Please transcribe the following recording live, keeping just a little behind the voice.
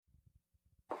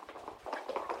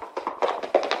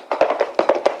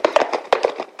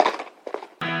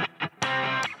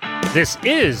This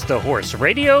is the Horse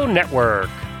Radio Network.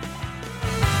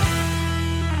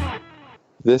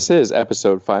 This is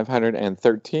episode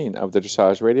 513 of the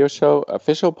Dressage Radio Show,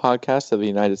 official podcast of the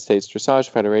United States Dressage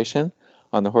Federation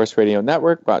on the Horse Radio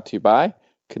Network, brought to you by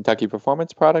Kentucky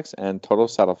Performance Products and Total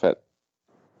Saddle Fit.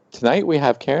 Tonight we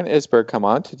have Karen Isberg come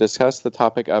on to discuss the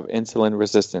topic of insulin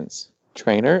resistance.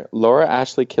 Trainer Laura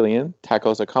Ashley Killian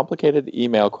tackles a complicated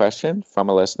email question from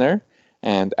a listener,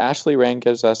 and Ashley Wren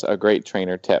gives us a great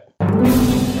trainer tip.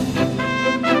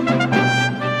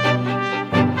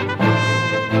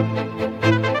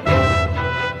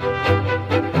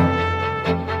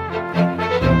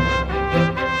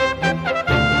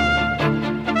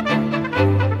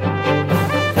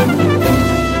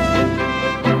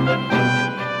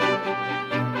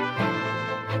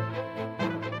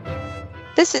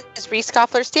 This is Reese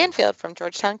Koffler-Stanfield from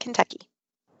Georgetown, Kentucky.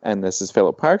 And this is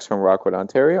Philip Parks from Rockwood,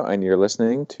 Ontario, and you're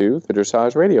listening to the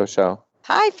Dressage Radio Show.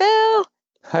 Hi, Phil.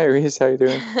 Hi, Reese. How are you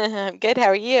doing? I'm good. How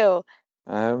are you?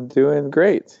 I'm doing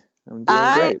great.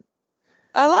 I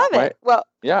love it. Well,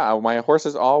 yeah, my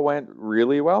horses all went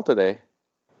really well today.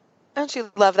 Don't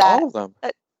you love that? All of them.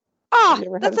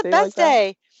 That's the best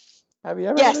day. Have you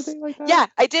ever had a day like that? Yeah,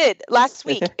 I did. Last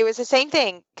week, it was the same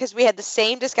thing because we had the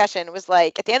same discussion. It was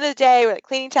like at the end of the day, we're like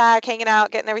cleaning tack, hanging out,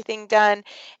 getting everything done.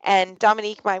 And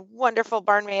Dominique, my wonderful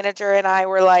barn manager, and I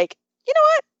were like, you know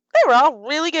what? They were all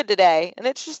really good today. And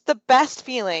it's just the best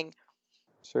feeling.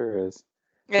 Sure is.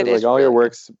 It is like all really your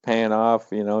work's paying off,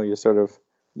 you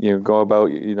go about,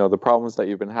 the problems that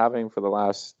you've been having for the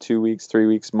last 2 weeks, 3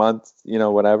 weeks, month,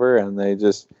 whatever. And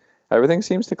everything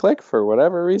seems to click for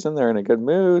whatever reason. They're in a good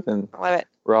mood and love it.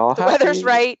 We're all the happy. The weather's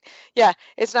right. Yeah,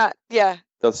 it's not. Yeah.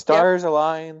 The stars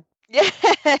align. Yes.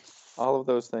 All of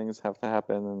those things have to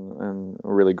happen, and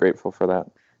we're really grateful for that.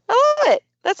 I love it.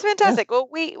 That's fantastic. Yeah. Well,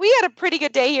 we had a pretty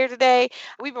good day here today.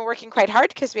 We've been working quite hard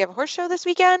because we have a horse show this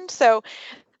weekend. So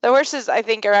the horses, I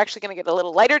think, are actually going to get a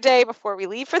little lighter day before we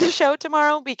leave for the show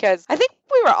tomorrow because I think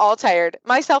we were all tired,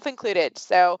 myself included.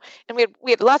 So, and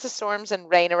we had lots of storms and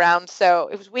rain around, so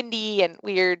it was windy and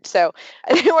weird. So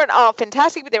they weren't all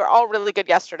fantastic, but they were all really good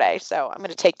yesterday. So I'm going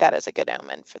to take that as a good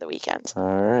omen for the weekend. All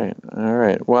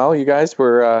right. Well, you guys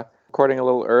were recording a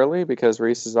little early because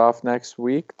Reese is off next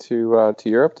week to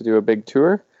Europe to do a big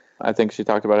tour. I think she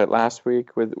talked about it last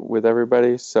week with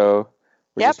everybody. So.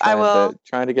 We're just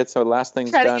trying to get some last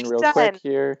things done real quick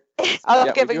here.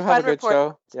 I'll give a fun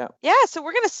report. Show. Yeah, so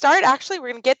we're going to start. Actually,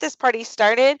 we're going to get this party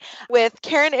started with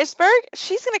Karen Isberg.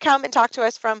 She's going to come and talk to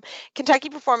us from Kentucky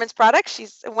Performance Products.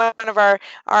 She's one of our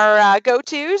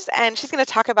go-tos, and she's going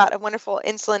to talk about a wonderful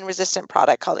insulin-resistant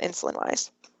product called Insulin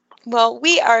Wise. Well,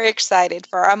 we are excited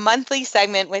for our monthly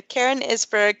segment with Karen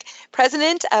Isberg,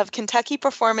 president of Kentucky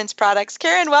Performance Products.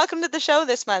 Karen, welcome to the show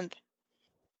this month.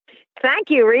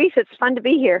 Thank you, Reese. It's fun to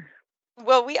be here.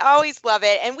 Well, we always love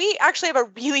it. And we actually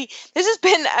have this has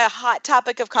been a hot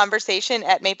topic of conversation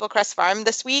at Maple Crest Farm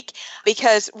this week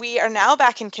because we are now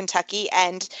back in Kentucky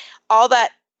and all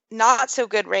that not so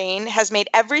good rain has made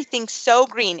everything so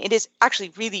green. It is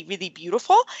actually really, really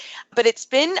beautiful, but it's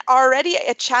been already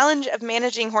a challenge of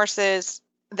managing horses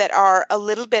that are a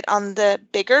little bit on the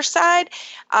bigger side.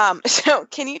 So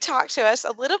can you talk to us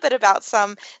a little bit about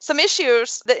some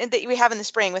issues that we have in the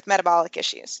spring with metabolic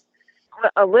issues?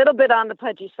 A little bit on the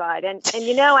pudgy side. And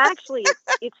actually,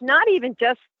 it's not even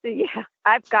just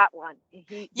I've got one.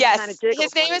 Yes,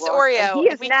 his name is Oreo. He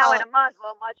is now in a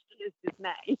muzzle, much to his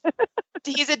dismay.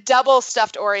 He's a double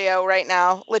stuffed Oreo right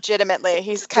now, legitimately.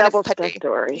 He's kind double of pudgy. Stuffed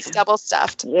Oreo. He's double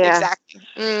stuffed. Yeah. Exactly.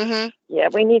 Mm-hmm. Yeah,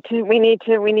 we need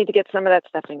to get some of that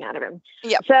stuffing out of him.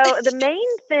 Yep. So the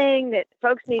main thing that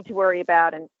folks need to worry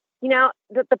about, and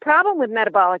the problem with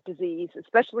metabolic disease,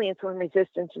 especially insulin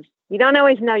resistance, is you don't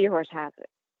always know your horse has it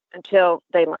until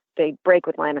they break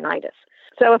with laminitis.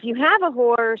 So if you have a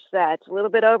horse that's a little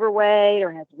bit overweight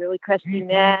or has a really crusty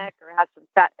neck or has some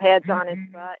fat pads on his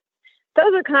butt,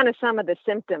 those are kind of some of the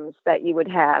symptoms that you would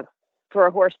have for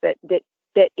a horse that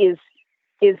is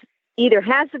either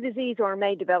has the disease or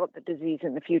may develop the disease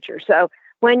in the future. So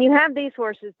when you have these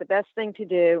horses, the best thing to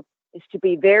do is to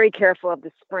be very careful of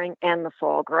the spring and the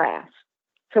fall grass.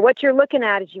 So what you're looking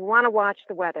at is you want to watch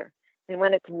the weather. And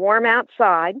when it's warm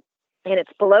outside and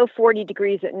it's below 40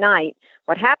 degrees at night,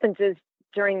 what happens is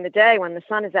during the day when the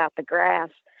sun is out, the grass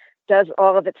does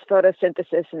all of its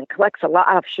photosynthesis and it collects a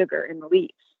lot of sugar in the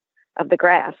leaves of the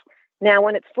grass. Now,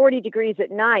 when it's 40 degrees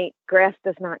at night, grass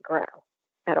does not grow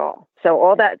at all. So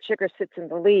all that sugar sits in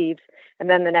the leaves, and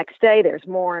then the next day there's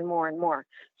more and more and more.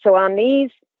 So on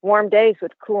these warm days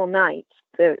with cool nights,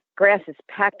 the grass is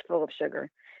packed full of sugar.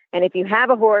 And if you have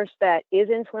a horse that is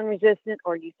insulin resistant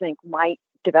or you think might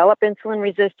develop insulin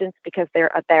resistance because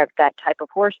they're that type of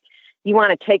horse, you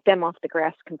want to take them off the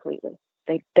grass completely.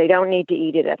 They don't need to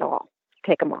eat it at all.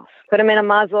 Take them off. Put them in a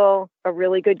muzzle, a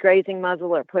really good grazing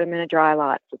muzzle, or put them in a dry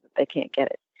lot so that they can't get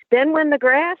it. Then when the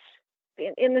grass,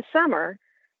 in the summer,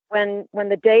 when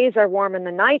the days are warm and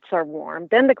the nights are warm,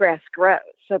 then the grass grows.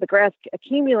 So the grass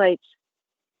accumulates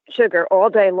sugar all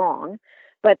day long,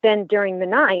 but then during the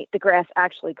night, the grass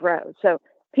actually grows. So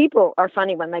people are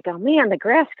funny when they go, man, the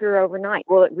grass grew overnight.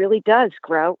 Well, it really does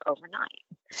grow overnight.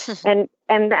 and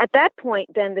at that point,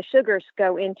 then the sugars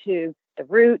go into the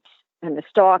roots and the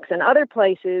stalks and other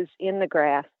places in the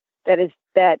grass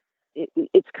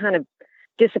it's kind of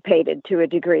dissipated to a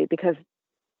degree because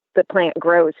the plant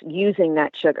grows using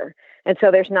that sugar. And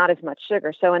so there's not as much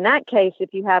sugar. So in that case,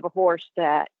 if you have a horse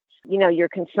that, you're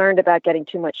concerned about getting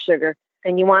too much sugar,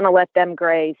 then you want to let them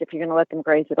graze. If you're going to let them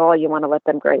graze at all, you want to let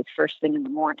them graze first thing in the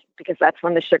morning because that's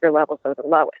when the sugar levels are the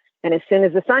lowest. And as soon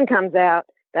as the sun comes out,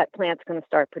 that plant's going to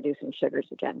start producing sugars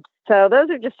again. So those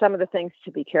are just some of the things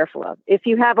to be careful of. If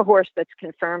you have a horse that's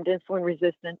confirmed insulin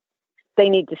resistant, they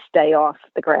need to stay off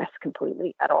the grass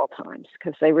completely at all times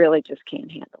because they really just can't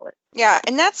handle it. Yeah,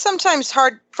 and that's sometimes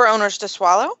hard for owners to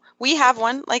swallow. We have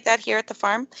one like that here at the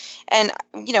farm, and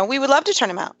we would love to turn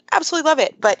him out. Absolutely love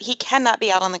it, but he cannot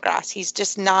be out on the grass. He's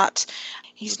just not.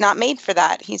 He's not made for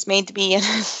that. He's made to be in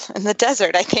the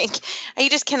desert, I think. He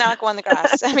just cannot go on the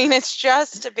grass. I mean, it's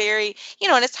just a very,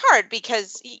 and it's hard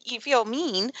because you feel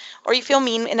mean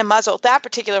in a muzzle. That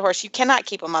particular horse, you cannot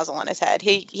keep a muzzle on his head.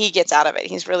 He gets out of it.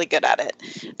 He's really good at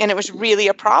it. And it was really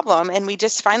a problem. And we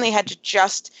just finally had to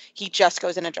he just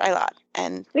goes in a dry lot.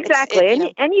 And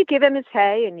exactly. And you give him his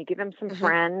hay and you give him some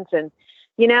friends. And,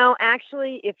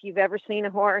 actually, if you've ever seen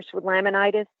a horse with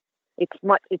laminitis,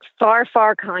 it's far,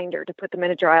 far kinder to put them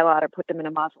in a dry lot or put them in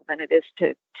a muzzle than it is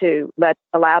to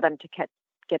allow them to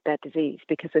get that disease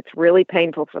because it's really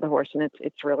painful for the horse and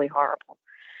it's really horrible.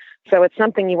 So it's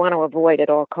something you want to avoid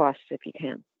at all costs if you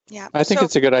can. Yeah, I think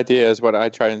it's a good idea is what I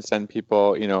try and send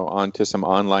people, onto some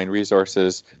online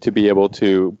resources to be able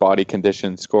to body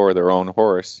condition score their own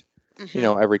horse,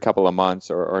 every couple of months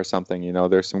or something.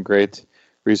 There's some great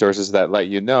resources that let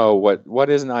you know what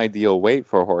is an ideal weight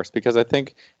for a horse, because I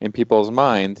think in people's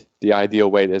mind the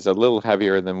ideal weight is a little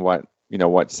heavier than what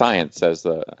science says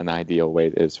an ideal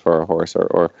weight is for a horse,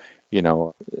 or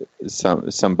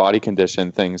some body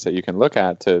condition things that you can look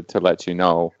at to let you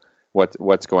know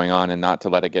what's going on and not to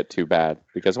let it get too bad,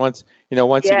 because once you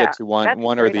get to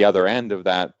one or the other end of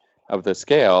the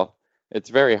scale,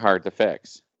 it's very hard to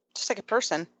fix. Just like a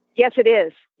person. Yes, it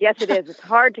is. It's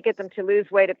hard to get them to lose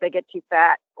weight if they get too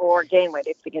fat or gain weight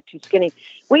if they get too skinny.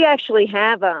 We actually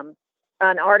have an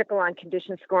article on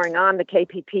condition scoring on the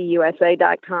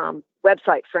kppusa.com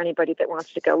website for anybody that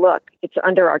wants to go look. It's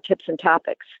under our tips and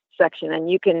topics section.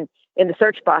 And you can, in the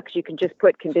search box, you can just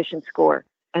put condition score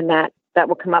and that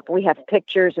will come up. We have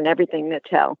pictures and everything that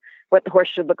tell what the horse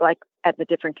should look like at the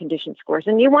different condition scores.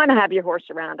 And you want to have your horse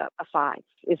around a 5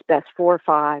 is best, 4 or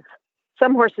 5.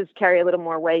 Some horses carry a little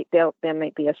more weight. They may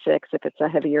be a 6 if it's a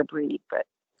heavier breed, but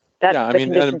that's the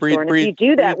condition score. And if you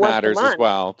do that once matters a month, as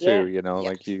well too.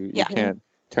 Like you can't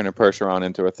turn a Percheron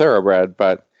into a thoroughbred,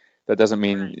 but that doesn't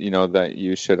mean that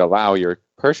you should allow your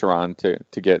Percheron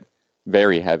to get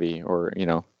very heavy or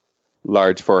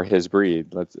large for his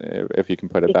breed. If you can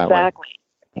put it that way.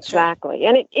 Exactly,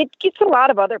 and it gets a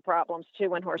lot of other problems too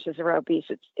when horses are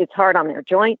obese. It's hard on their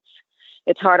joints.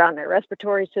 It's hard on their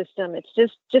respiratory system. It's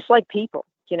just like people,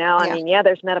 I mean,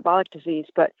 there's metabolic disease,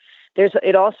 but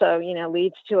it also,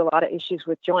 leads to a lot of issues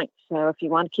with joints. So if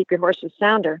you want to keep your horses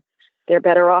sounder, they're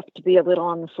better off to be a little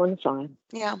on the slim side.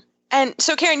 Yeah. And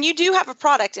so, Karen, you do have a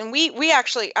product, and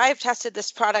I have tested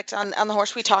this product on the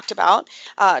horse we talked about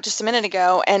just a minute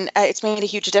ago, and it's made a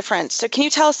huge difference. So can you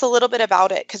tell us a little bit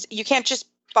about it? Because you can't just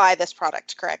buy this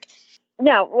product, correct?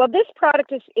 No. Well, this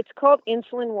product it's called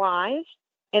Insulin Wise.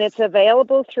 And it's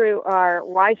available through our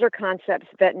Wiser Concepts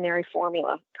veterinary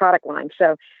formula product line.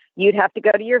 So you'd have to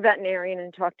go to your veterinarian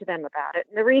and talk to them about it.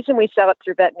 And the reason we sell it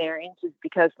through veterinarians is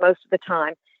because most of the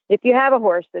time, if you have a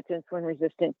horse that's insulin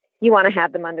resistant, you want to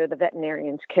have them under the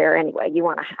veterinarian's care anyway. You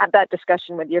want to have that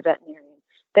discussion with your veterinarian.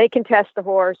 They can test the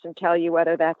horse and tell you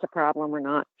whether that's a problem or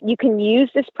not. You can use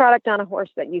this product on a horse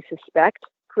that you suspect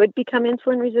could become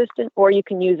insulin resistant, or you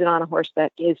can use it on a horse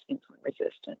that is insulin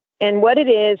resistant. And what it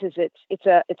is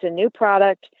it's a new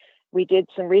product. We did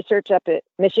some research up at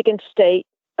Michigan State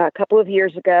a couple of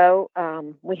years ago.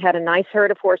 We had a nice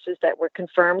herd of horses that were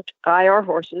confirmed IR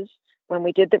horses when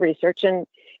we did the research. And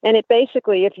it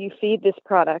basically, if you feed this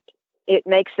product, it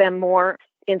makes them more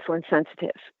insulin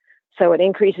sensitive. So it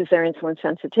increases their insulin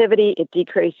sensitivity. It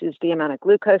decreases the amount of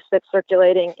glucose that's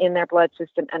circulating in their blood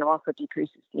system and also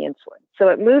decreases the insulin. So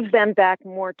it moves them back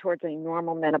more towards a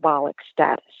normal metabolic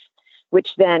status,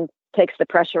 which then takes the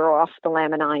pressure off the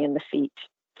laminae in the feet.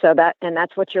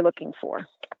 That's what you're looking for.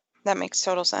 That makes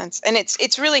total sense. And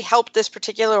it's really helped this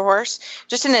particular horse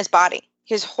just in his body.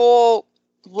 His whole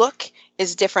look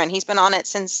is different. He's been on it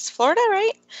since Florida,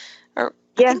 right?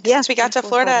 Since we got to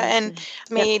Florida, and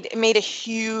made a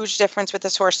huge difference with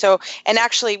this horse. So, and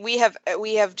actually we have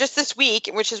just this week,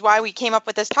 which is why we came up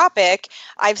with this topic,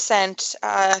 I've sent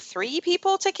 3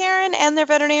 people to Karen and their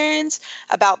veterinarians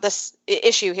about this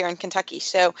issue here in Kentucky.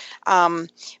 So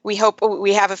we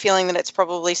have a feeling that it's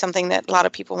probably something that a lot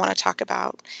of people want to talk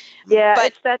about. Yeah, but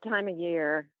it's that time of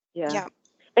year. Yeah.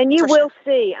 And you will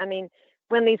see, I mean,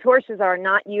 when these horses are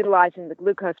not utilizing the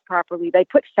glucose properly, they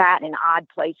put fat in odd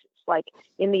places, like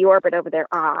in the orbit over their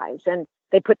eyes. And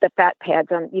they put the fat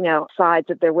pads on, sides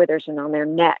of their withers and on their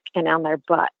neck and on their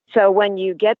butt. So when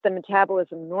you get the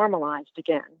metabolism normalized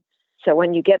again, so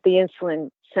when you get the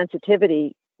insulin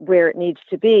sensitivity where it needs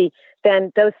to be,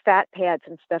 then those fat pads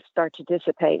and stuff start to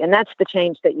dissipate. And that's the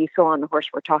change that you saw on the horse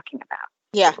we're talking about.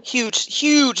 Yeah,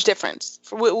 huge difference.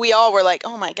 We all were like,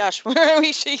 oh my gosh,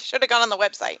 we should have gone on the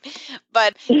website.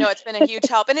 But it's been a huge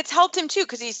help, and it's helped him too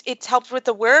because it's helped with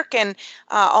the work and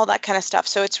all that kind of stuff.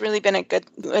 So it's really been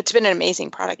it's been an amazing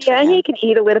product. Yeah, and he can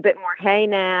eat a little bit more hay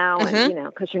now, and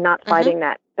because you're not fighting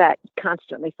that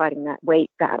constantly fighting that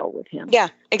weight battle with him. Yeah,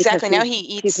 exactly. Now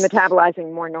he's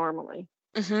metabolizing more normally.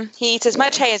 He eats as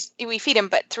much hay as we feed him,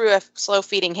 but through a slow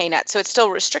feeding hay net. So it's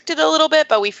still restricted a little bit,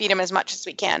 but we feed him as much as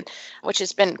we can, which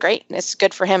has been great. And it's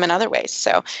good for him in other ways.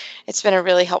 So it's been a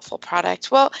really helpful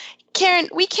product. Well, Karen,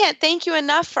 we can't thank you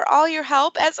enough for all your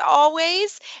help as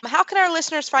always. How can our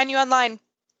listeners find you online?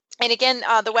 And again,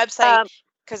 the website,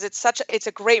 because it's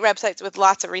a great website with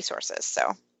lots of resources.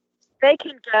 So they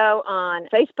can go on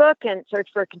Facebook and search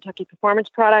for Kentucky Performance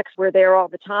Products. We're there all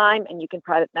the time, and you can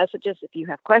private message us if you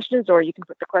have questions, or you can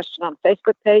put the question on the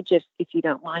Facebook page if you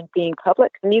don't mind being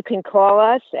public. And you can call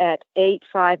us at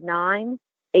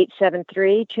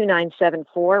 859-873-2974.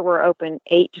 We're open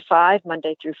 8 to 5,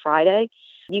 Monday through Friday.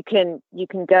 You can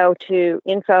go to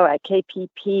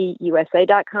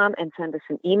info@kppusa.com and send us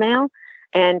an email.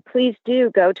 And please do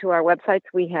go to our websites.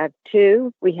 We have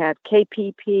 2. We have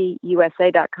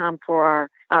kppusa.com for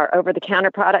our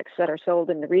over-the-counter products that are sold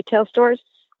in the retail stores.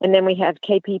 And then we have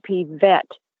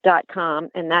kppvet.com,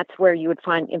 and that's where you would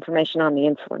find information on the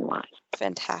insulin line.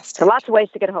 Fantastic. So lots of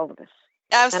ways to get a hold of us.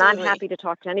 Absolutely. And I'm happy to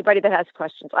talk to anybody that has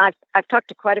questions. I've talked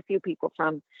to quite a few people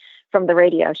from the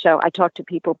radio show. I talk to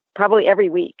people probably every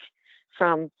week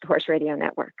from the Horse Radio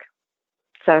Network.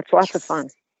 So it's lots of fun.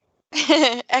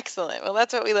 Excellent. Well,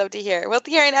 that's what we love to hear. Well,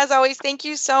 Karen, as always, thank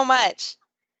you so much.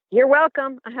 You're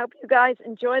welcome. I hope you guys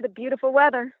enjoy the beautiful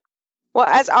weather. Well,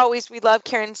 as always, we love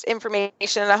Karen's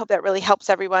information, and I hope that really helps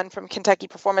everyone from Kentucky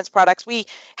Performance Products. We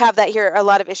have that here, a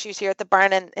lot of issues here at the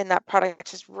barn, and that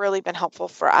product has really been helpful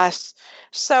for us.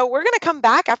 So we're going to come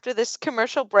back after this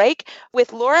commercial break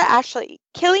with Laura Ashley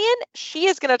Killian. She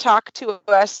is going to talk to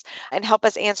us and help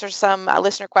us answer some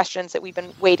listener questions that we've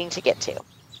been waiting to get to.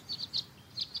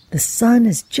 The sun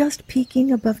is just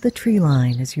peeking above the tree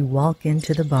line as you walk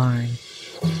into the barn.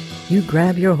 You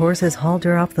grab your horse's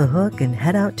halter off the hook and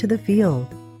head out to the field.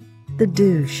 The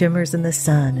dew shimmers in the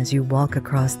sun as you walk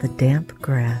across the damp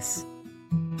grass.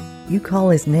 You call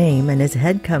his name and his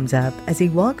head comes up as he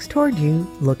walks toward you,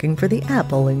 looking for the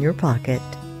apple in your pocket.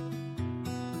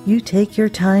 You take your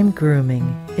time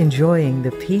grooming, enjoying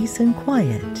the peace and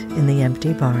quiet in the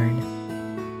empty barn.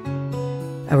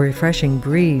 A refreshing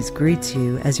breeze greets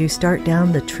you as you start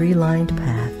down the tree-lined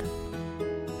path.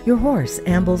 Your horse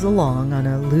ambles along on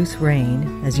a loose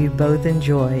rein as you both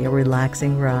enjoy a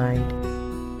relaxing ride.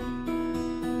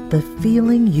 The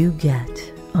feeling you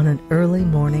get on an early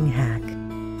morning hack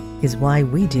is why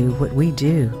we do what we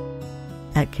do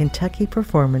at Kentucky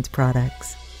Performance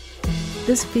Products.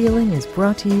 This feeling is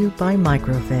brought to you by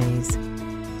Microphase.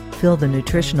 Fill the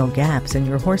nutritional gaps in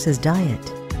your horse's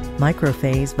diet.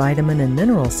 Microphase Vitamin and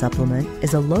Mineral Supplement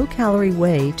is a low-calorie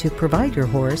way to provide your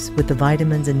horse with the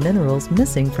vitamins and minerals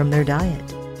missing from their diet.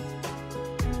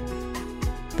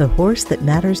 The horse that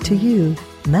matters to you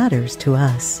matters to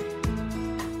us.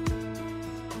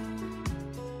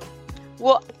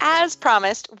 Well, as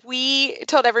promised, we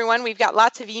told everyone we've got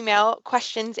lots of email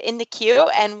questions in the queue,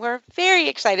 and we're very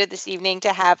excited this evening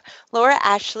to have Laura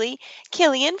Ashley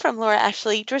Killian from Laura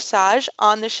Ashley Dressage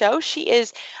on the show. She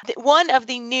is one of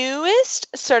the newest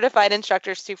certified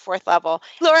instructors to 4th level.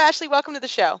 Laura Ashley, welcome to the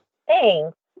show.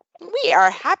 Thanks. We are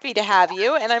happy to have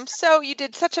you. And you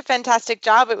did such a fantastic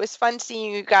job. It was fun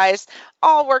seeing you guys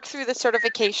all work through the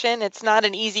certification. It's not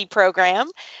an easy program,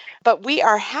 but we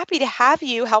are happy to have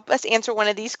you help us answer one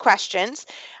of these questions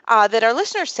that our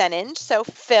listeners sent in. So,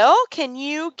 Phil, can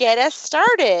you get us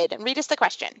started and read us the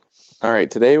question? All right.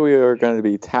 Today we are going to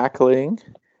be tackling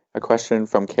a question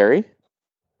from Carrie.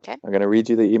 Okay. I'm going to read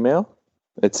you the email.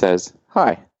 It says,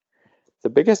 "Hi. The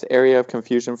biggest area of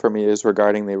confusion for me is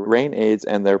regarding the rein aids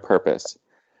and their purpose.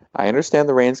 I understand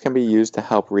the reins can be used to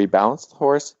help rebalance the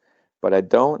horse, but I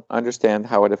don't understand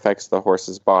how it affects the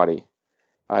horse's body.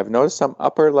 I've noticed some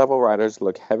upper-level riders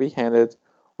look heavy-handed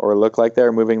or look like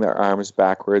they're moving their arms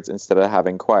backwards instead of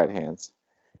having quiet hands.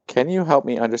 Can you help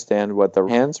me understand what the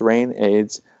hands rein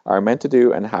aids are meant to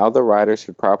do and how the rider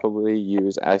should properly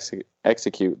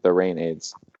execute the rein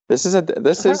aids?" This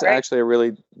is actually a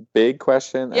really big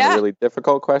question and a really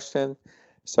difficult question.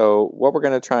 So what we're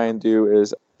going to try and do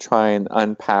is try and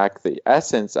unpack the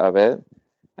essence of it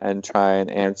and try and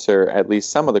answer at least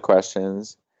some of the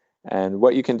questions. And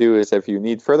what you can do is if you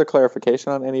need further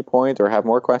clarification on any point or have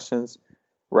more questions,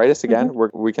 write us again.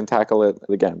 We can tackle it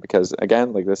again because,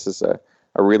 again, like this is a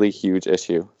really huge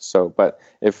issue. So, but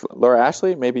if Laura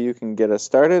Ashley, maybe you can get us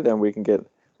started and we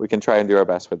can try and do our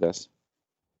best with this.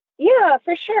 Yeah,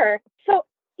 for sure. So,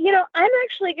 I'm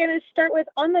actually going to start with,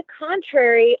 on the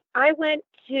contrary, I went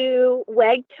to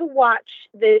WEG to watch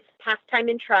this pastime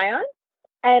in Tryon,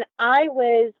 and I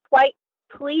was quite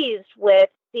pleased with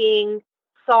seeing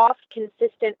soft,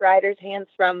 consistent riders' hands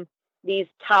from these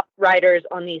top riders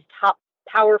on these top,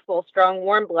 powerful, strong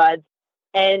warm bloods,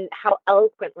 and how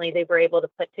eloquently they were able to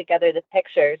put together the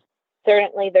pictures.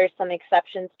 Certainly, there's some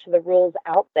exceptions to the rules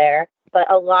out there, but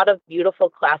a lot of beautiful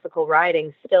classical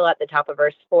riding still at the top of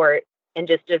our sport, and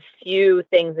just a few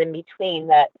things in between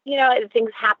that,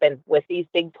 things happen with these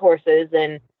big horses,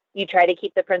 and you try to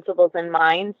keep the principles in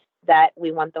mind that we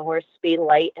want the horse to be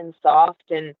light and soft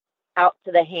and out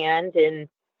to the hand in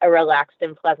a relaxed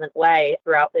and pleasant way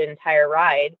throughout the entire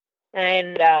ride.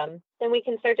 And then we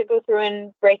can start to go through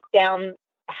and break down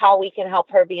how we can help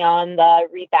her beyond the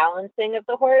rebalancing of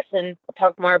the horse and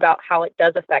talk more about how it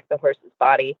does affect the horse's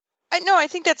body. I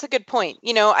think that's a good point.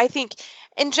 I think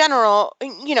in general,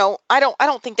 I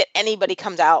don't think that anybody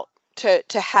comes out to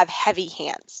have heavy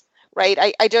hands, right?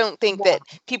 I don't think that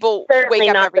people certainly wake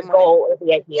up not every the morning. goal or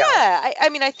the idea. Yeah,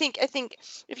 I think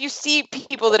if you see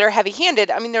people that are heavy-handed,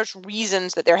 there's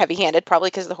reasons that they're heavy-handed, probably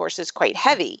because the horse is quite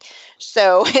heavy.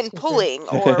 So, in pulling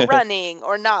or running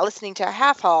or not listening to a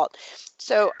half halt.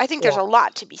 So, I think there's a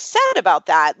lot to be said about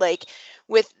that, like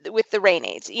with the rein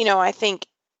aids. I think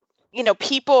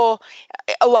people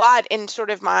a lot in sort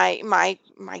of my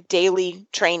daily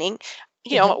training,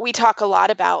 we talk a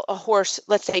lot about a horse,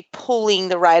 let's say, pulling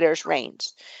the rider's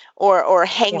reins or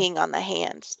hanging on the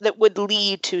hands that would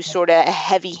lead to sort of a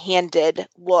heavy-handed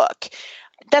look.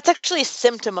 That's actually a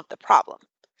symptom of the problem.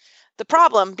 The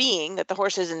problem being that the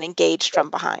horse isn't engaged from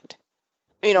behind,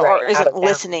 or isn't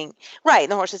listening. Right.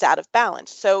 And the horse is out of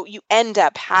balance. So you end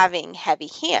up having heavy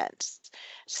hands.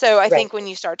 So I think when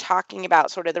you start talking about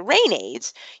sort of the rein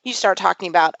aids, you start talking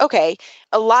about, okay,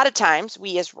 a lot of times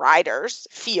we as riders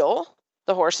feel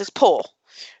the horse's pull.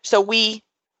 So we,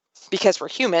 because we're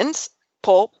humans,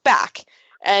 pull back.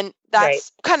 And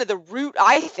that's kind of the root,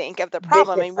 I think, of the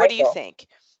problem. What do you think?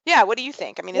 Yeah, what do you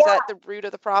think? Is that the root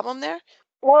of the problem there?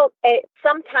 Well,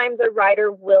 sometimes a rider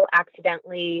will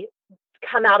accidentally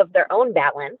come out of their own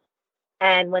balance.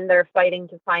 And when they're fighting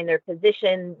to find their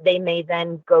position, they may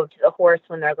then go to the horse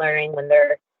when they're learning, when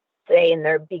they're, say, in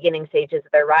their beginning stages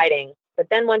of their riding. But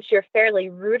then once you're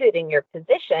fairly rooted in your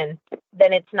position,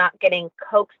 then it's not getting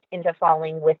coaxed into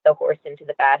falling with the horse into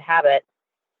the bad habit.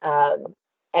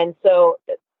 And so,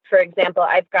 for example,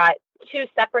 I've got two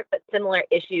separate but similar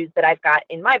issues that I've got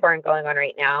in my barn going on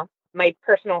right now. My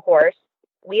personal horse,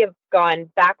 we have gone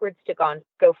backwards to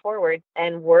go forward,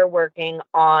 and we're working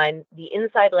on the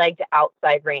inside leg to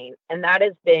outside rein. And that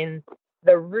has been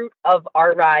the root of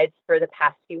our rides for the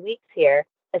past few weeks here,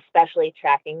 especially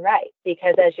tracking right.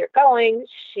 Because as you're going,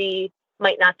 she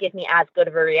might not give me as good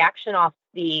of a reaction off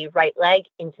the right leg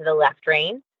into the left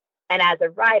rein. And as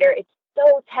a rider, it's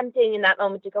so tempting in that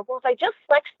moment to go, well, if I just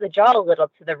flex the jaw a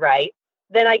little to the right,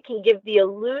 then I can give the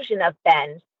illusion of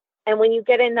bend. And when you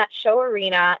get in that show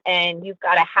arena and you've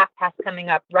got a half pass coming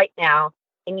up right now,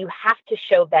 and you have to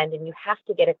show bend and you have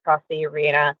to get across the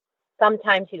arena,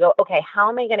 sometimes you go, okay, how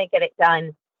am I going to get it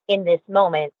done in this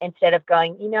moment? Instead of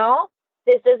going,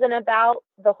 this isn't about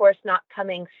the horse not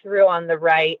coming through on the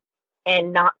right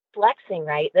and not flexing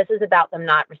right. This is about them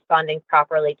not responding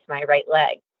properly to my right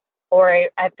leg. Or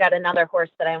I've got another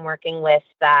horse that I'm working with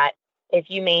that If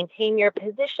you maintain your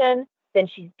position, then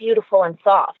she's beautiful and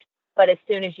soft. But as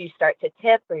soon as you start to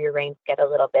tip or your reins get a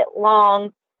little bit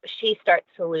long, she starts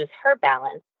to lose her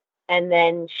balance. And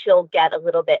then she'll get a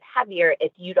little bit heavier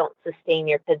if you don't sustain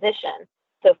your position.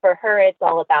 So for her, it's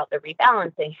all about the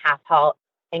rebalancing half halt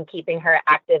and keeping her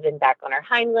active and back on her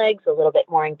hind legs, a little bit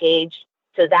more engaged,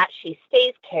 so that she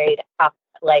stays carried up,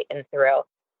 light, and through.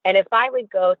 And if I would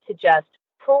go to just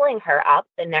pulling her up,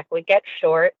 the neck would get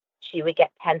short, she would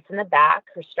get tense in the back,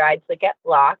 her strides would get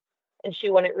blocked, and she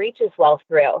wouldn't reach as well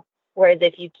through. Whereas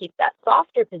if you keep that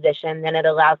softer position, then it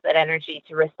allows that energy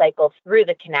to recycle through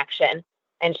the connection.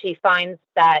 And she finds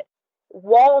that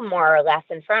wall more or less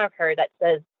in front of her that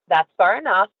says, that's far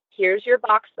enough. Here's your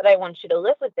box that I want you to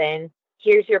live within.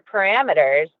 Here's your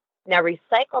parameters. Now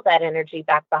recycle that energy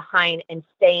back behind and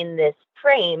stay in this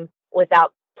frame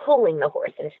without pulling the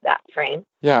horse into that frame.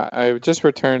 Yeah, I just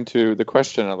returned to the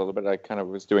question a little bit. I kind of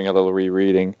was doing a little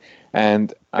rereading.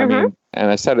 And I mean,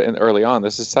 and I said it early on,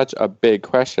 this is such a big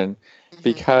question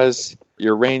because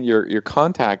your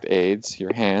contact aids,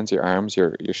 your hands, your arms,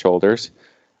 your shoulders,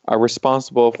 are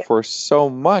responsible for so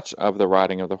much of the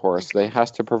riding of the horse. They has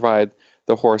to provide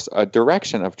the horse a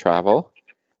direction of travel.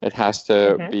 It has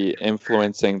to be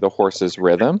influencing the horse's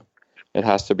rhythm. It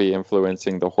has to be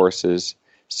influencing the horse's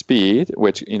speed,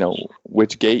 which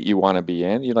gait you want to be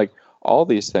in. You like all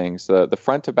these things, the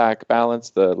front to back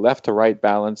balance, the left to right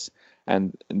balance,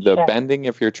 and the bending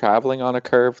if you're traveling on a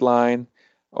curved line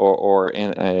or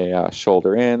in a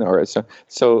shoulder in, or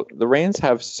so the reins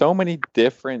have so many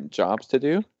different jobs to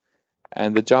do,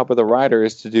 and the job of the rider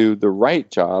is to do the right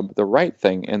job, the right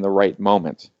thing in the right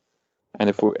moment. And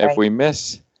if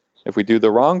we do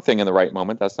the wrong thing in the right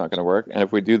moment, that's not going to work. And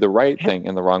if we do the right thing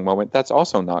in the wrong moment, that's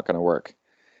also not going to work.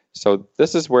 So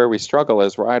this is where we struggle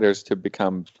as riders to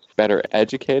become better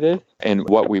educated in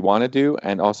what we want to do,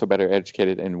 and also better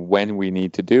educated in when we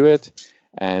need to do it.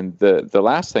 And the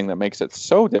last thing that makes it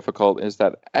so difficult is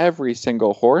that every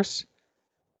single horse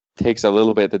takes a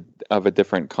little bit of a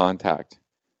different contact.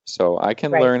 So I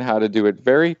can learn how to do it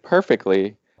very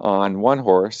perfectly on one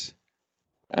horse,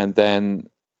 and then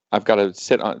I've got to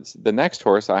sit on the next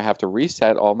horse. I have to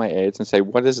reset all my aids and say,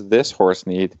 what does this horse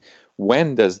need?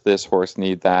 When does this horse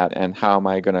need that? And how am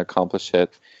I going to accomplish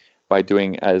it by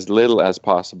doing as little as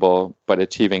possible, but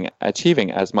achieving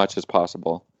as much as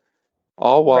possible?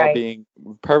 All while being,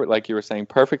 like you were saying,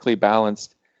 perfectly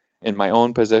balanced in my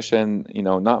own position,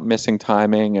 not missing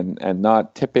timing and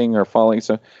not tipping or falling.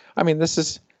 So, I mean, this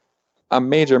is a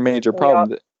major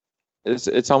problem.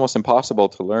 It's almost impossible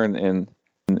to learn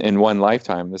in one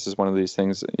lifetime. This is one of these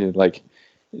things, like,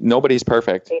 nobody's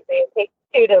perfect. It takes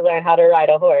two to learn how to ride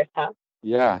a horse, huh?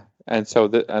 Yeah, and so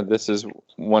this is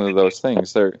one of those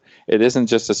things. It isn't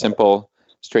just a simple,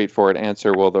 straightforward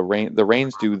answer. Well, the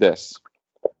reins do this,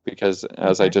 because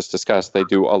as I just discussed, they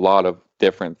do a lot of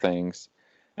different things,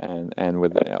 and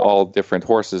with all different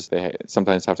horses, they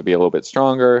sometimes have to be a little bit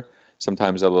stronger,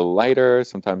 sometimes a little lighter,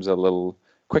 sometimes a little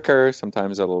quicker,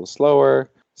 sometimes a little slower.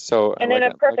 So, and in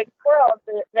a perfect world,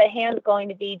 the hand's going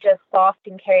to be just soft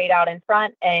and carried out in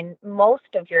front, and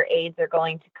most of your aids are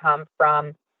going to come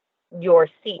from your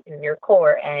seat and your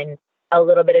core and a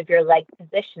little bit of your leg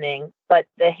positioning. But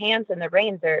the hands and the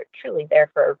reins are truly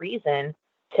there for a reason,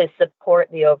 to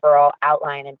support the overall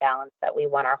outline and balance that we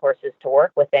want our horses to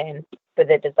work within for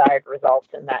the desired results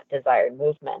and that desired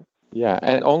movement. Yeah,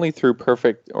 and only through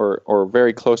perfect or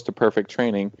very close to perfect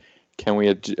training can we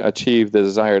achieve the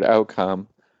desired outcome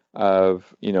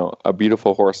of, a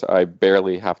beautiful horse I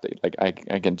barely have to, like, I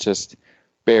can just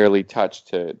barely touch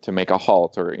to make a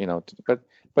halt, or,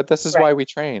 but this is why we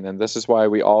train, and this is why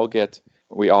we all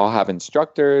have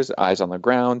instructors, eyes on the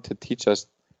ground, to teach us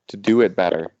to do it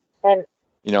better. And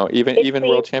even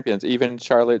world champions, even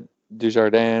Charlotte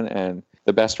Dujardin and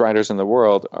the best riders in the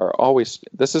world are always,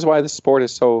 this is why the sport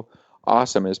is so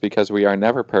awesome, is because we are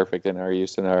never perfect in our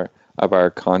use of our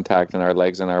contact and our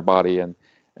legs and our body, and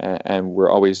we're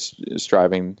always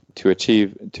striving to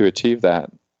achieve that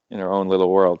in our own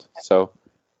little world. So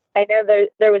I know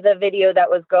there was a video that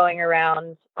was going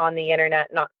around on the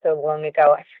internet not so long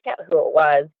ago. I forget who it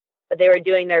was, but they were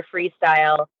doing their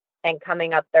freestyle, and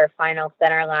coming up their final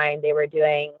center line, they were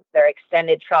doing their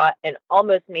extended trot and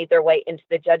almost made their way into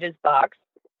the judges' box,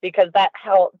 because that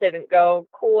halt didn't go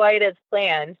quite as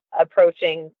planned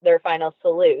approaching their final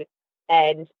salute.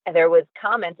 And there was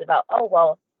comments about, oh,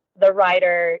 well, the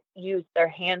rider used their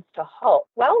hands to halt.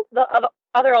 Well, the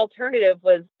other alternative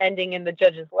was ending in the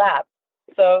judge's lap.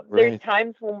 So there's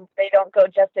times when they don't go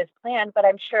just as planned, but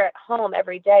I'm sure at home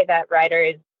every day that rider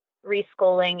is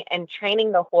reschooling and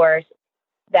training the horse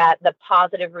that the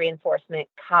positive reinforcement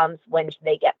comes when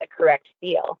they get the correct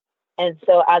feel. And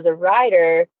so as a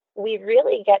rider, we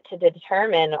really get to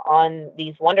determine on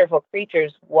these wonderful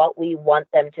creatures what we want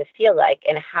them to feel like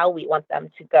and how we want them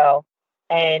to go,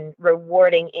 and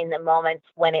rewarding in the moments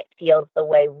when it feels the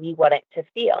way we want it to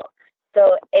feel.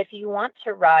 So if you want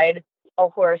to ride a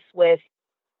horse with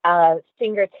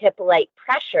fingertip light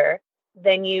pressure,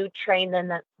 then you train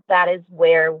them that is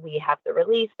where we have the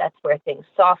release. That's where things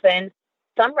soften.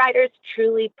 Some riders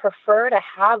truly prefer to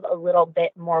have a little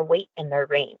bit more weight in their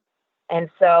rein. And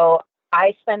so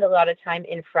I spend a lot of time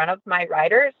in front of my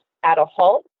riders at a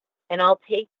halt, and I'll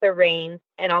take the reins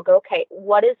and I'll go, okay,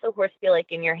 what does the horse feel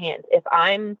like in your hands? If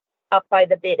I'm up by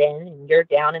the bit end and you're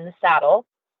down in the saddle,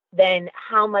 then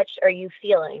how much are you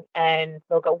feeling? And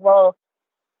they'll go, well,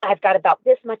 I've got about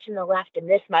this much in the left and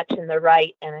this much in the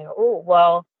right. And I go, oh,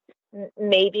 well,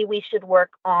 maybe we should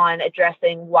work on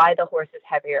addressing why the horse is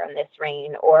heavier on this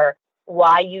rein, or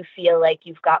why you feel like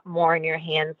you've got more in your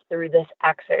hands through this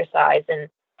exercise, and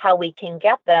how we can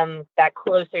get them back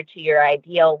closer to your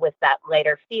ideal with that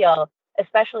lighter feel,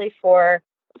 especially for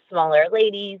smaller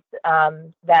ladies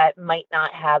that might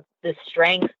not have the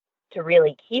strength to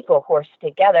really keep a horse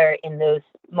together in those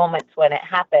moments when it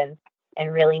happens,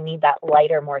 and really need that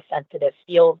lighter, more sensitive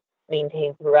feel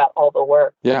maintained throughout all the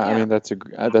work. Yeah, I mean that's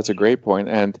a great point,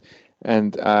 and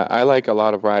I like a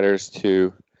lot of riders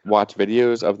to watch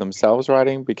videos of themselves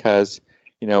riding, because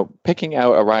picking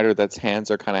out a rider that's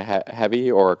hands are kind of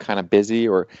heavy or kind of busy,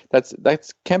 or that's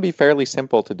can be fairly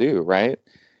simple to do, right?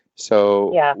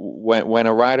 So when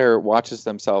a rider watches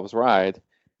themselves ride,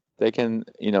 they can,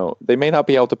 they may not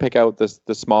be able to pick out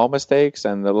the small mistakes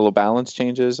and the little balance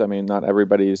changes. I mean, not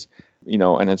everybody's,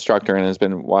 an instructor and has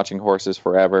been watching horses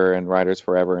forever and riders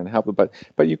forever and help them,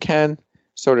 but you can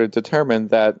sort of determine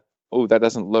that, oh, that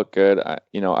doesn't look good.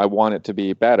 I want it to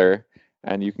be better.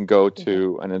 And you can go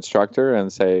to an instructor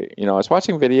and say, I was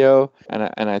watching video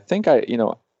and I think I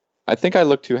think I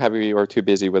look too heavy or too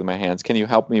busy with my hands. Can you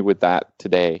help me with that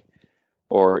today?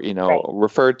 Or, right.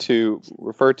 refer to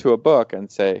a book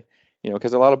and say,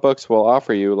 because a lot of books will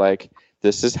offer you like,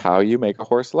 this is how you make a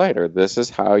horse lighter. This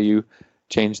is how you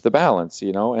change the balance,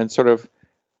 and sort of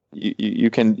you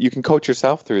can coach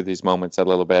yourself through these moments a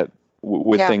little bit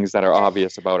with things that are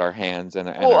obvious about our hands. And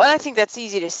I think that's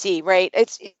easy to see, right?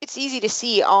 It's easy to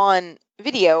see on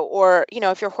video, or,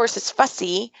 if your horse is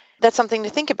fussy, that's something to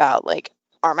think about. Like,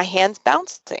 are my hands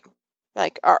bouncing?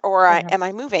 Like, am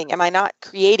I moving? Am I not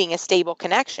creating a stable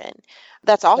connection?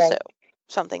 That's also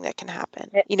something that can happen.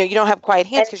 You don't have quiet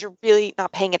hands because you're really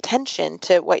not paying attention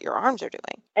to what your arms are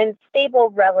doing. And stable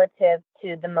relative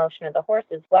to the motion of the horse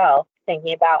as well.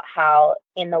 Thinking about how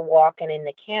in the walk and in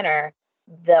the canter,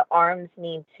 the arms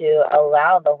need to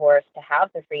allow the horse to have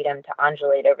the freedom to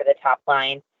undulate over the top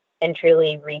line and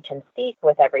truly reach and seek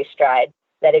with every stride.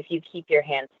 That if you keep your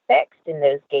hands fixed in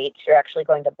those gaits, you're actually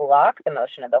going to block the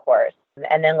motion of the horse.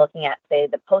 And then looking at, say,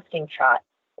 the posting trot,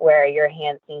 where your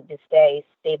hands need to stay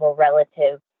stable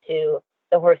relative to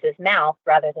the horse's mouth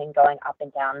rather than going up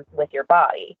and down with your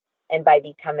body. And by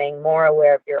becoming more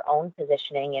aware of your own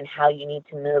positioning and how you need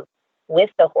to move with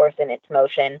the horse in its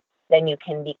motion, then you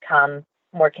can become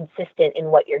more consistent in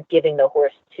what you're giving the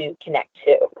horse to connect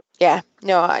to. Yeah,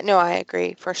 no, I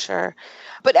agree for sure.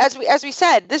 But as we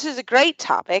said, this is a great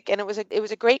topic, and it was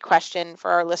a great question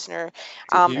for our listener.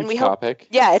 It's a huge topic.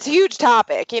 It's a huge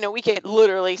topic. We could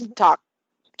literally talk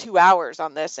 2 hours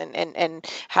on this and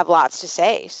have lots to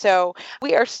say. So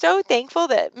we are so thankful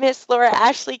that Miss Laura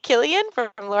Ashley Killian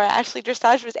from Laura Ashley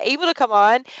Dressage was able to come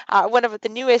on, one of the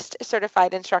newest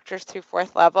certified instructors through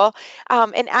 4th level.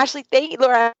 And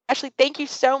Laura Ashley, thank you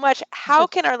so much. How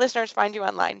can our listeners find you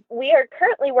online? We are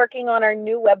currently working on our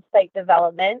new website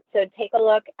development. So take a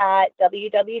look at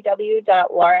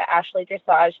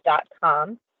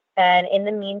www.lauraashleydressage.com. And in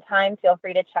the meantime, feel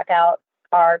free to check out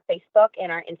our Facebook and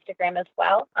our Instagram as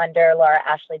well, under Laura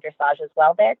Ashley Dressage as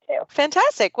well there too.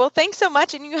 Fantastic. Well, thanks so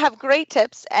much. And you have great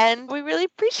tips, and we really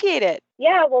appreciate it.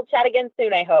 Yeah, we'll chat again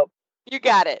soon, I hope. You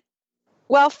got it.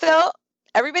 Well, Phil,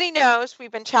 everybody knows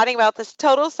we've been chatting about this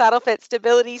Total Saddle Fit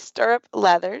Stability Stirrup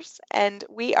Leathers, and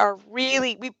we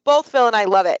both, Phil and I,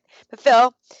 love it. But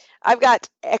Phil, I've got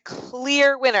a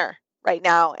clear winner right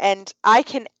now, and I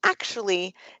can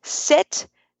actually sit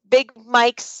Big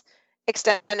Mike's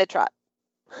extended trot.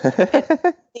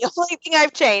 the only thing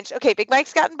I've changed. Okay, Big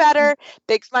Mike's gotten better.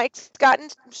 Big Mike's gotten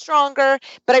stronger.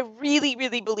 But I really,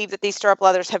 really believe that these stirrup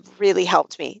leathers have really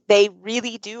helped me. They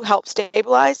really do help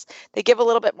stabilize. They give a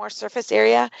little bit more surface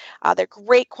area. They're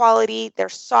great quality. They're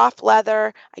soft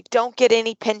leather. I don't get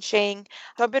any pinching.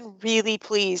 So I've been really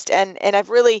pleased. And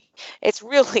it's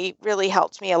really, really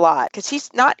helped me a lot because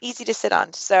he's not easy to sit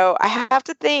on. So I have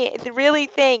to really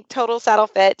thank Total Saddle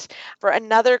Fit for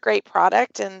another great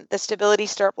product. And the Stability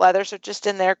Stirrup Leathers are just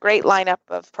in their great lineup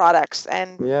of products.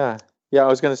 And Yeah. I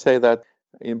was going to say that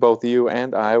both you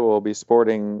and I will be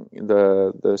sporting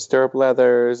the stirrup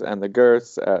leathers and the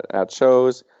girths at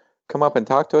shows. Come up and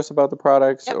talk to us about the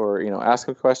products, Yep. or ask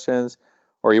them questions,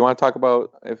 or if you want to talk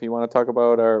about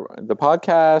the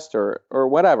podcast or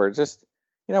whatever. Just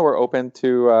we're open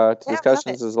to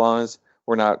discussions as long as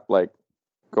we're not like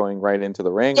going right into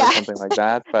the ring or something like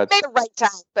that. But maybe the right time.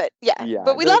 But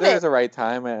but we love it. There's a right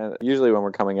time, and usually when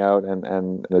we're coming out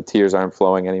and the tears aren't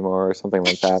flowing anymore or something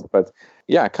like that. But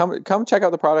yeah, come check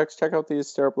out the products. Check out these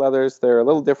stirrup leathers. They're a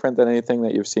little different than anything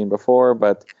that you've seen before,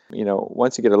 but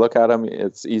once you get a look at them,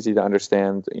 it's easy to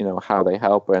understand how they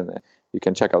help, and you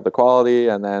can check out the quality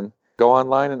and then go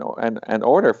online and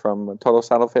order from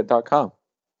totalsaddlefit.com.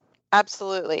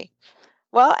 Absolutely.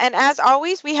 Well, and as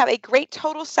always, we have a great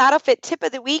Total Saddle Fit tip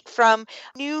of the week from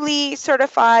newly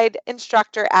certified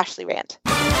instructor Ashley Rand.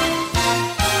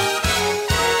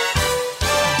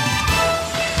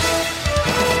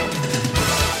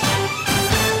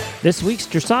 This week's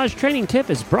dressage training tip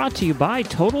is brought to you by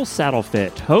Total Saddle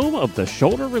Fit, home of the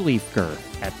shoulder relief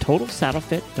girth at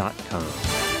totalsaddlefit.com.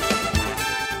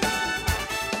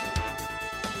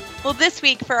 Well, this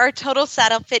week for our Total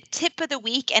Saddle Fit tip of the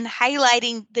week and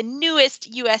highlighting the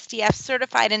newest USDF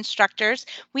certified instructors,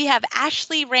 we have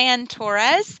Ashley Rand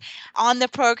Torres on the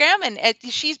program. And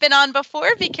she's been on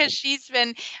before because she's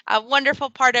been a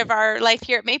wonderful part of our life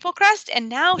here at Maple Crest. And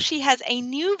now she has a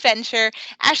new venture.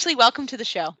 Ashley, welcome to the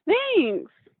show.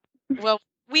 Thanks. Well,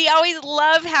 we always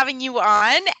love having you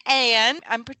on, and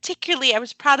I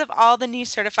was proud of all the new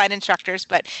certified instructors,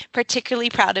 but particularly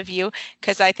proud of you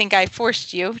because I think I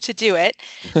forced you to do it.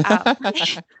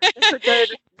 It's a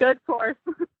good course.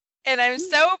 And I'm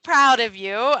so proud of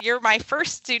you. You're my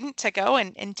first student to go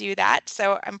and do that,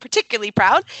 so I'm particularly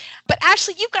proud. But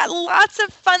Ashley, you've got lots of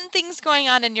fun things going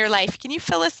on in your life. Can you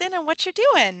fill us in on what you're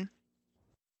doing?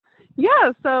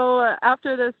 Yeah, so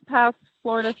after this past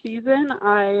Florida season,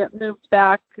 I moved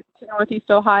back to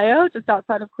Northeast Ohio, just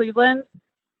outside of Cleveland,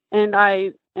 and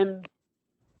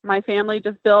my family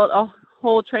just built a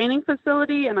whole training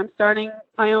facility, and I'm starting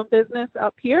my own business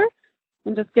up here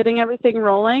and just getting everything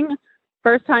rolling.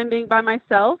 First time being by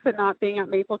myself and not being at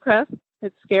Maple Crest.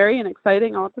 It's scary and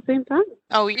exciting all at the same time.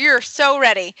 Oh, you're so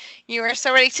ready. You are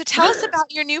so ready. So tell us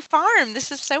about your new farm.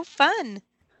 This is so fun.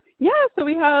 Yeah, so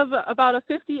we have about a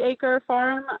 50-acre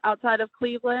farm outside of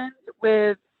Cleveland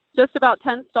with just about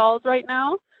 10 stalls right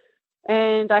now.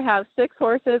 And I have 6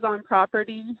 horses on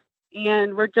property.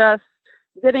 And we're just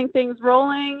getting things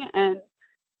rolling and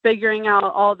figuring out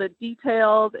all the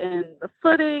details and the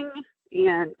footing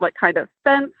and what kind of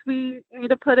fence we need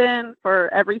to put in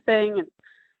for everything. And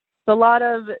it's a lot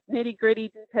of nitty-gritty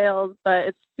details, but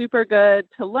it's super good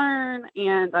to learn.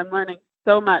 And I'm learning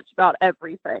so much about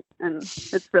everything, and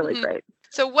it's really great.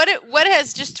 So what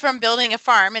has, just from building a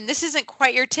farm, and this isn't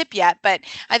quite your tip yet, but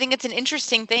I think it's an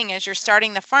interesting thing as you're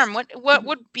starting the farm. What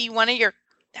would be one of your,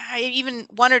 even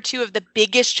one or two of the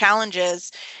biggest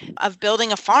challenges of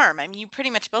building a farm? I mean, you pretty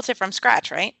much built it from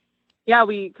scratch, right? Yeah,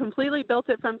 we completely built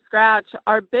it from scratch.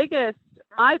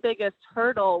 My biggest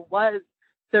hurdle was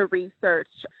the research.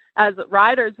 As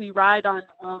riders, we ride on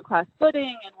world-class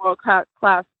footing and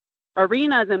world-class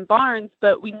arenas and barns,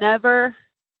 but we never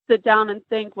sit down and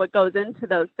think what goes into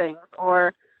those things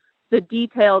or the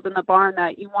details in the barn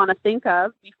that you want to think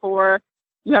of before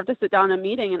you have to sit down in a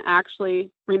meeting and actually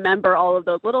remember all of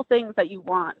those little things that you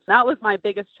want. That was my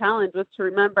biggest challenge, was to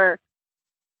remember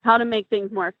how to make things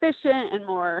more efficient and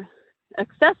more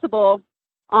accessible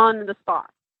on the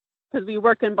spot. Because we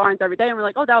work in barns every day and we're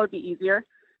like, oh, that would be easier.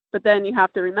 But then you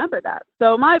have to remember that.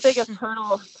 So my biggest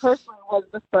hurdle personally was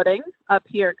the footing up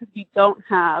here, because we don't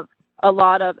have a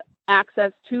lot of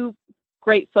access to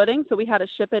great footing. So we had to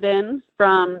ship it in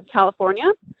from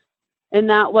California. And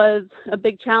that was a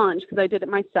big challenge because I did it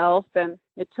myself. And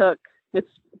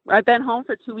I've been home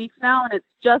for 2 weeks now, and it's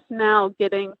just now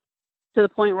getting to the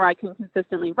point where I can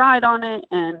consistently ride on it.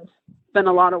 And it's been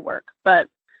a lot of work, but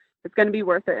it's going to be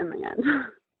worth it in the end.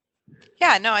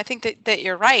 Yeah, no, I think that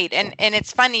you're right. And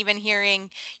it's fun even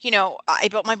hearing, I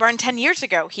built my barn 10 years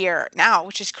ago here now,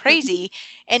 which is crazy.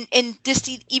 And just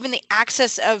even the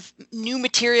access of new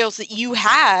materials that you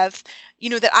have,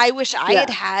 that I wish I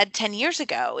had had 10 years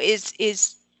ago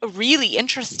is really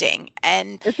interesting.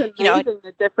 And, It's amazing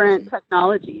the different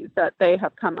technologies that they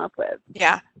have come up with.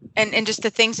 Yeah. And just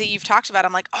the things that you've talked about,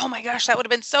 I'm like, oh my gosh, that would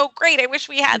have been so great. I wish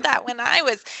we had that when I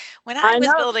was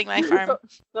building my farm.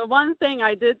 The one thing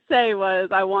I did say was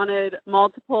I wanted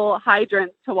multiple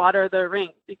hydrants to water the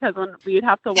rink, because when we'd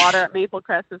have to water at Maple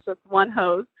Crest, it's just one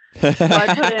hose. So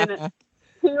I put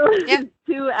in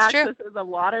two accesses of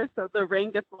water, so the ring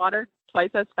gets watered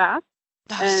twice as fast.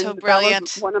 Oh, so brilliant.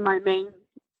 That was one of my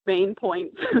main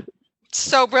points.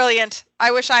 So brilliant.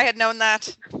 I wish I had known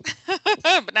that.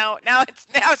 But now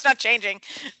it's not changing.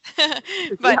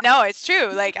 But no, it's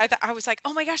true. Like I was like,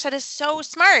 oh my gosh, that is so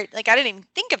smart. Like I didn't even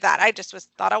think of that. I just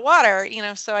thought of water,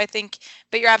 so I think,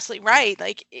 but you're absolutely right.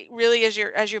 Like it really, as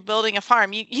you're building a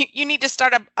farm, you need to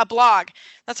start a blog.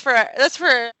 That's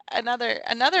for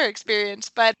another experience.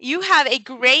 But you have a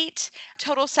great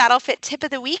Total Saddle Fit tip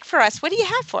of the week for us. What do you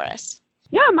have for us?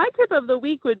 Yeah, my tip of the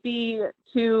week would be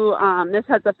this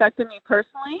has affected me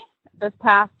personally this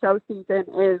past show season,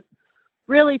 is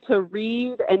really to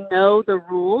read and know the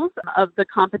rules of the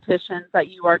competitions that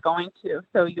you are going to.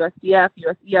 So USDF,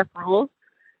 USEF rules.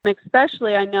 And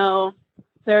especially, I know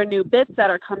there are new bits that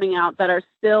are coming out that are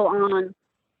still on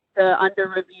the under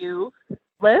review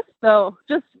list. So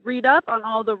just read up on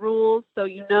all the rules so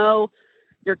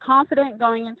you're confident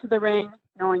going into the ring,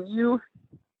 knowing you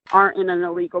aren't in an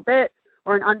illegal bit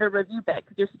or an under review bit,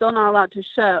 because you're still not allowed to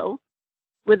show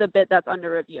with a bit that's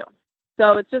under review.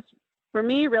 So it's just, for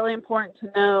me, really important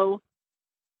to know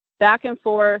back and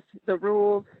forth the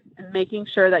rules and making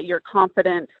sure that you're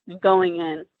confident in going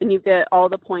in and you get all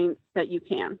the points that you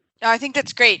can. I think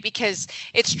that's great, because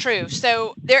it's true.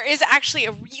 So there is actually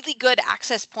a really good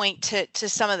access point to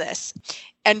some of this.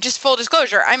 And just full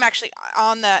disclosure, I'm actually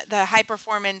on the High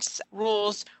Performance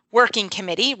Rules Working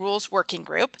Committee, Rules Working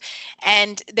Group.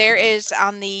 And there is,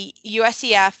 on the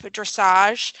USEF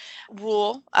dressage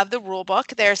rule of the rule book,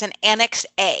 there's an Annex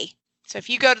A. So if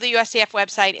you go to the USEF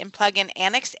website and plug in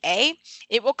Annex A,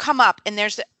 it will come up, and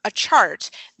there's a chart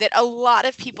that a lot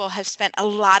of people have spent a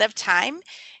lot of time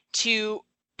to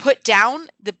put down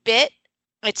the bit.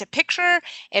 It's a picture,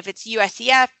 if it's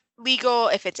USEF legal,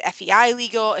 if it's FEI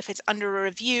legal, if it's under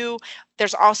review.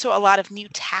 There's also a lot of new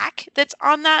tack that's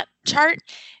on that chart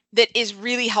that is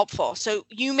really helpful. So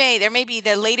there may be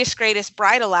the latest, greatest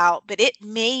bridle out, but it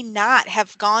may not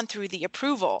have gone through the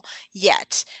approval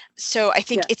yet. So I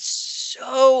think it's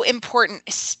so important,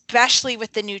 especially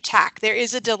with the new tack. There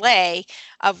is a delay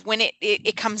of when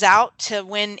it comes out to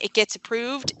when it gets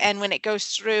approved, and when it goes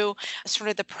through sort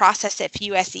of the process at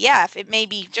USEF, it may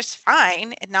be just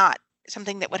fine and not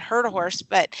something that would hurt a horse,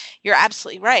 but you're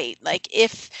absolutely right. Like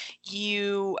if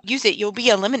you use it, you'll be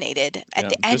eliminated at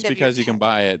the end of just because you can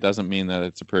buy it doesn't mean that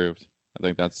it's approved. I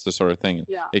think that's the sort of thing.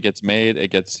 Yeah. It gets made, it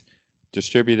gets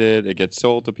distributed, it gets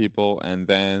sold to people, and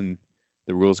then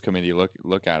the rules committee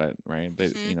look at it, right?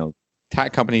 They,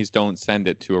 tack companies don't send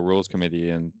it to a rules committee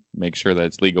and make sure that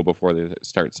it's legal before they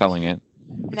start selling it,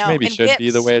 which maybe should be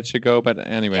the way it should go. But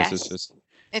anyways, it's just.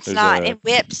 It's not. And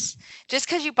whips, just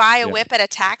because you buy a whip at a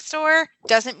tack store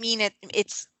doesn't mean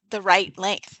it's the right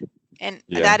length. And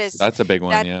that's a big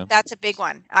one. That's a big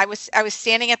one. I was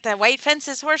standing at the White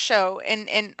Fences Horse Show,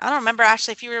 and I don't remember,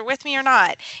 Ashley, if you were with me or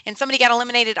not, and somebody got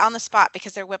eliminated on the spot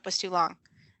because their whip was too long.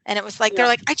 And it was like, they're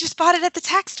like, I just bought it at the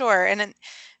tack store. And then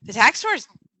the tack stores,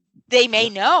 they may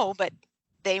know, but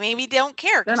they maybe don't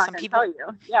care. They're not some going to people tell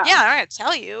you. Yeah, they're going to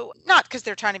tell you. Not because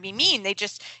they're trying to be mean. They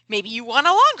just, maybe you want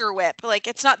a longer whip. Like,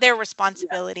 it's not their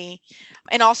responsibility. Yeah.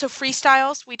 And also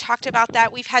freestyles. We talked about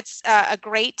that. We've had a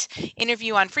great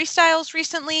interview on freestyles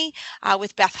recently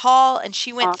with Beth Hall, and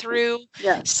she went through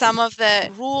some of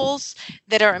the rules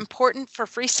that are important for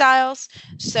freestyles.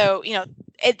 So,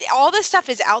 all this stuff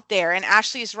is out there, and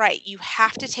Ashley is right. You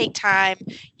have to take time.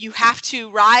 You have to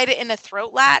ride in a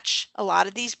throat latch. A lot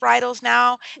of these bridles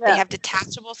now, they have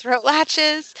detachable throat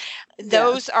latches.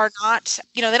 Those are not,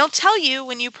 they don't tell you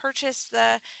when you purchase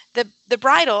the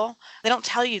bridle. They don't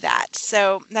tell you that.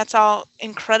 So that's all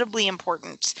incredibly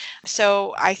important.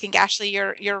 So I think, Ashley,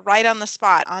 you're right on the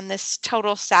spot on this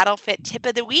Total Saddle Fit tip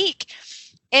of the week.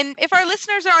 And if our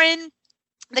listeners are in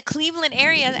the Cleveland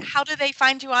area, how do they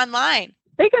find you online?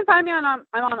 They can find me I'm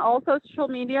on all social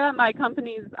media. My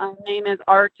company's name is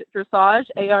Art Dressage,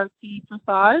 A-R-T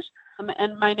Dressage.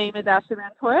 And my name is Ashley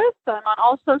Van Torres. So I'm on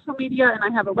all social media, and I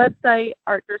have a website,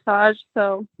 Art Dressage.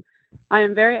 So I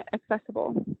am very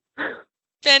accessible.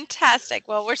 Fantastic.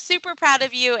 Well, we're super proud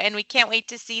of you, and we can't wait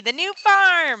to see the new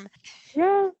farm.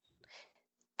 Yeah.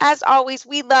 As always,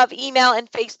 we love email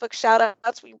and Facebook shout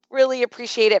outs. We really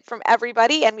appreciate it from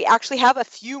everybody. And we actually have a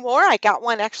few more. I got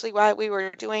one actually while we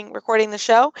were recording the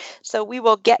show. So we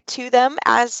will get to them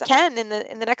as can in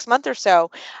the next month or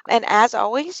so. And as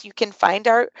always, you can find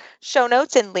our show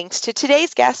notes and links to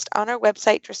today's guest on our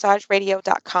website,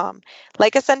 dressageradio.com.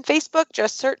 Like us on Facebook,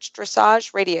 just search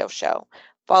Dressage Radio Show.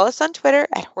 Follow us on Twitter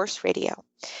at Horse Radio.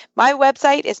 My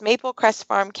website is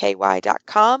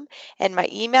maplecrestfarmky.com, and my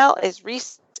email is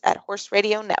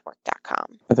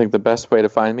reese@horseradionetwork.com. I think the best way to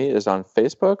find me is on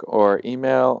Facebook or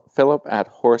email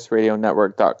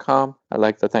philip@horseradionetwork.com. I'd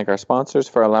like to thank our sponsors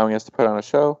for allowing us to put on a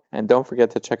show. And don't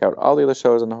forget to check out all the other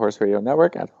shows on the Horse Radio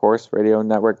Network at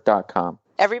horseradionetwork.com.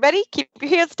 Everybody, keep your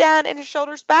heels down and your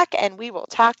shoulders back, and we will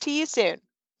talk to you soon.